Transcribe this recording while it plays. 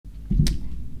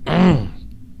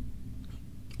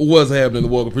What's happening?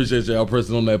 Welcome. Appreciate y'all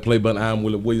pressing on that play button. I'm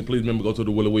Willie Williams. Please remember, go to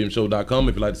the WillieWilliamsShow.com.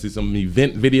 If you'd like to see some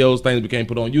event videos, things we can't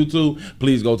put on YouTube,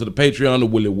 please go to the Patreon, the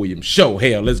Willie Williams Show.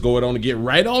 Hell, let's go on and get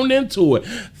right on into it.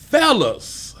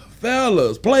 Fellas,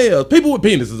 players, people with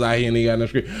penises out here and they got no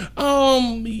screen.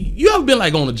 You ever been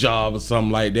like on a job or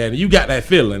something like that, and you got that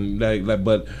feeling,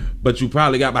 but you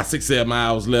probably got about 6-7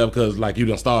 hours left because like you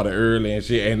done started early and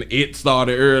shit, and it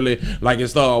started early, like it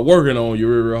started working on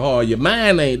you real hard. Your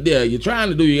mind ain't there. You're trying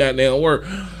to do your goddamn work,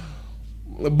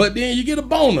 but then you get a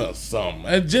bonus,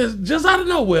 something just out of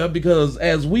nowhere, because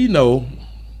as we know,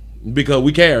 because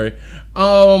we carry,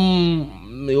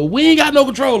 we ain't got no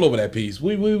control over that piece.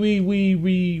 We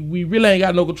really ain't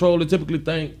got no control. It typically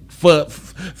think for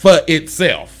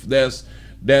itself.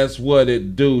 That's what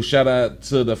it do. Shout out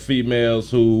to the females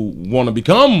who want to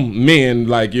become men,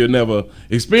 like you'll never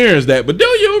experience that. But do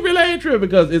you? Really ain't true,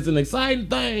 because it's an exciting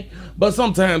thing, but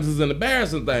sometimes it's an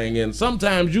embarrassing thing, and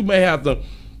sometimes you may have to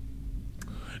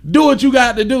do what you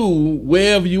got to do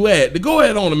wherever you at to go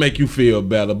ahead on to make you feel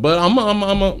better. But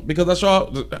I'm because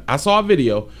I saw a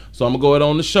video, so I'm gonna go ahead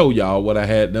on to show y'all what I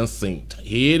had done seen.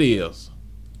 Here it is.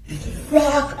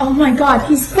 Rock, oh my god,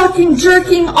 he's fucking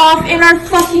jerking off in our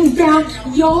fucking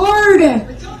backyard.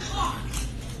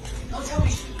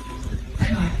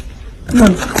 Come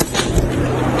on.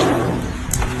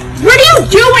 What are you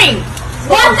doing?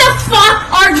 What the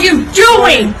fuck are you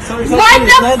doing? What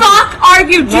the fuck are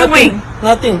you doing?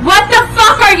 Nothing. What the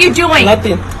fuck are you doing?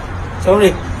 Nothing.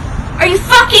 Sorry. Are you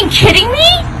fucking kidding me?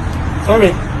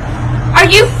 Sorry. Are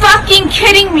you fucking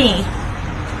kidding me?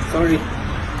 Sorry.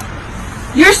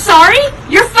 You're sorry?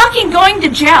 You're fucking going to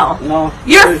jail. No.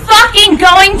 You're fucking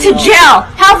going to jail.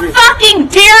 How fucking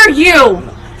dare you?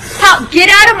 Get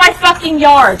out of my fucking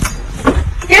yard.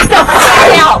 Get the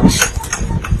fuck out.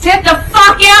 Get the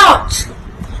fuck out.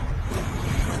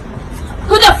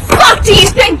 Who the fuck do you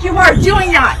think you are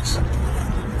doing that?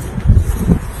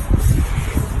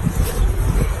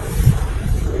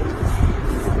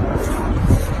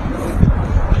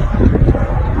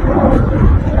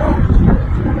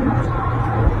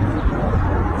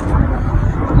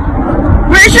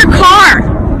 Where's your car?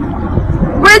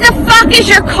 Where the fuck is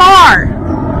your car?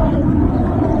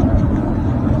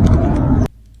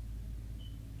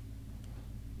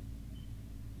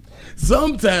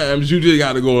 Sometimes you just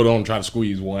gotta go on and try to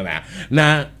squeeze one out.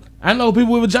 Now, I know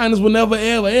people with vaginas will never,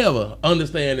 ever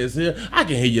understand this here. I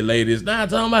can hear you ladies now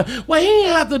talking about, well, he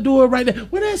ain't have to do it right there.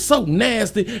 Well, that's so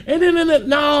nasty. And then,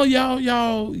 no, y'all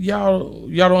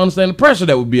don't understand the pressure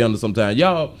that would be under sometimes.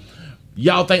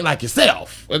 Y'all think like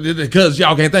yourself because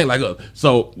y'all can't think like us.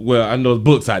 So, well, I know there's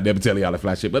books out there to tell y'all that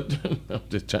fly shit, but I'm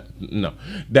just trying. No,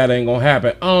 that ain't gonna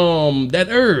happen. That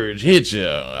urge hit you.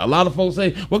 A lot of folks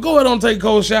say, well, go ahead and take a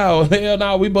cold shower. Hell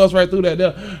no, we bust right through that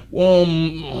there.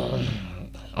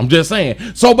 I'm just saying.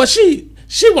 So, but she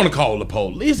want to call the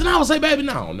police, and I would say, baby,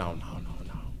 no.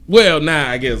 Well, now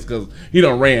I guess because he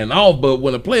done ran off, but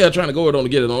when a player trying to go ahead on to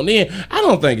get it on in, I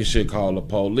don't think you should call the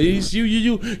police.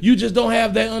 You just don't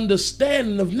have that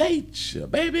understanding of nature,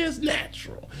 baby. It's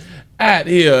natural out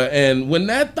here, and when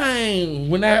that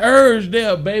urge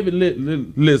there, baby,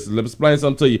 listen, let me explain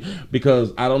something to you,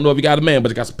 because I don't know if you got a man, but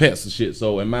you got some pets and shit.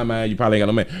 So in my mind, you probably ain't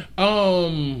got no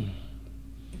man.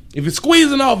 If you're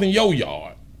squeezing off in your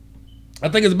yard, I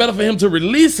think it's better for him to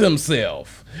release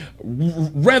himself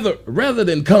rather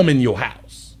than come in your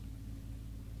house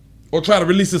or try to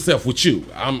release himself with you.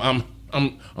 I'm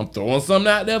throwing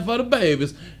something out there for the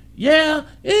babies. Yeah,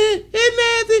 it's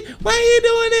nasty. Why you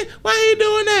doing it? Why you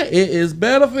doing that? It is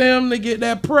better for him to get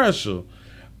that pressure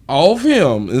off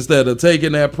him instead of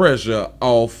taking that pressure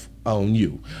off on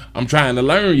you. I'm trying to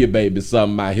learn you, baby,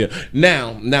 something out here.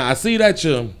 Now I see that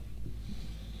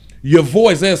your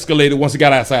voice escalated once you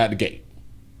got outside the gate.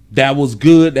 That was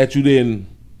good that you didn't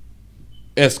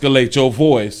escalate your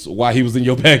voice while he was in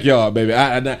your backyard, baby.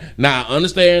 Now I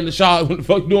understand the shot. What the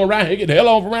fuck you doing around here? Get the hell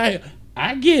off around here.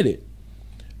 I get it.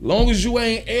 Long as you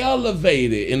ain't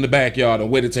elevated in the backyard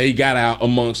and waited till he got out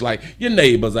amongst like your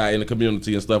neighbors out in the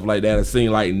community and stuff like that. It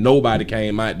seemed like nobody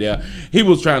came out there. He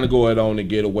was trying to go ahead on and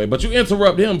get away, but you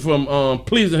interrupt him from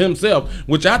pleasing himself,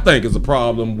 which I think is a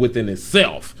problem within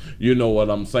itself. You know what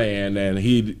I'm saying? And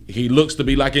he looks to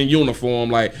be like in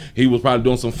uniform, like he was probably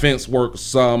doing some fence work,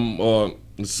 some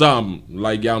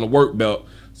like on the work belt,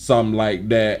 something like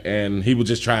that, and he was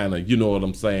just trying to, you know what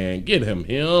I'm saying, get him.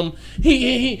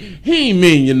 He ain't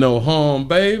mean you no harm,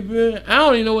 baby. I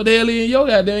don't even know what the hell he in your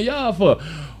goddamn yard for.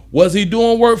 Was he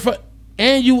doing work for,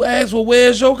 and you asked, well,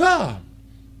 where's your car?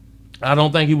 I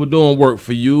don't think he was doing work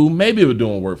for you. Maybe he was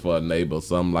doing work for a neighbor or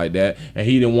something like that. And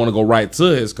he didn't want to go right to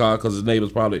his car because his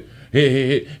neighbor's probably,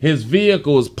 his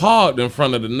vehicle is parked in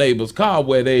front of the neighbor's car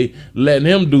where they letting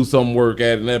him do some work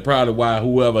at it. And that's probably why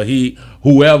whoever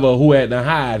who had to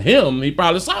hide him, he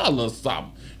probably saw a little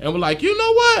something. And was like, you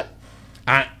know what?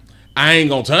 I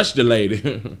ain't going to touch the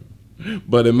lady.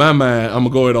 But in my mind, I'm going to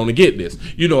go ahead on and get this.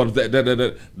 You know,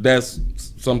 that's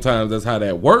sometimes that's how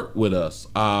that work with us.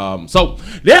 So,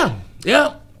 yeah.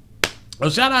 A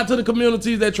shout out to the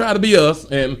communities that try to be us,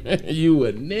 and you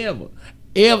would never,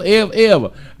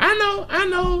 ever. I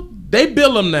know, they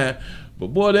build them now, but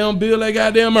boy, they don't build that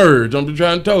goddamn urge. I'm just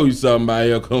trying to tell you something out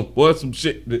here, boy, some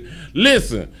shit.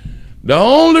 Listen, the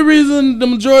only reason the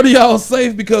majority of y'all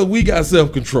safe because we got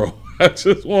self-control. I'm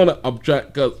trying,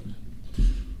 because,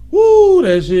 woo,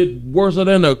 that shit worse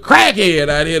than a crackhead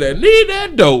out here that need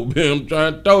that dope. I'm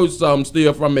trying to throw you something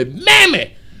still from it,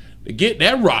 mammy. To get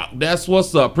that rock. That's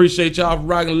what's up. Appreciate y'all for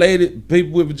rocking, lady.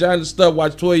 People with vagina stuff,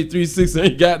 watch 23-6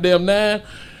 and goddamn 9.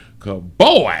 Cause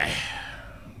boy,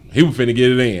 he was finna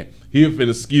get it in. He was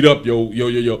finna skeet up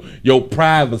your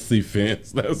privacy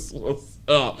fence. That's what's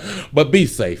up. But be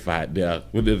safe out there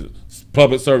with this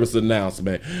public service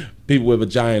announcement. People with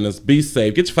vaginas, be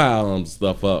safe. Get your firearms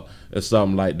stuff up or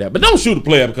something like that. But don't shoot a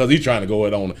player because he's trying to go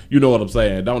it on. You know what I'm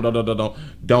saying?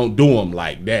 Don't do him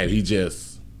like that. He just.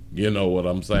 You know what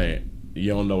I'm saying? You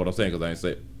don't know what I'm saying because I ain't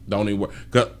say it. Don't even work.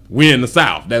 Because we in the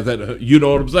South. That's it. You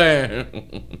know what I'm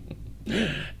saying?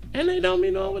 And they don't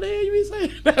mean know what the hell you be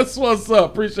saying. That's what's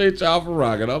up. Appreciate y'all for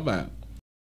rocking. I'm out.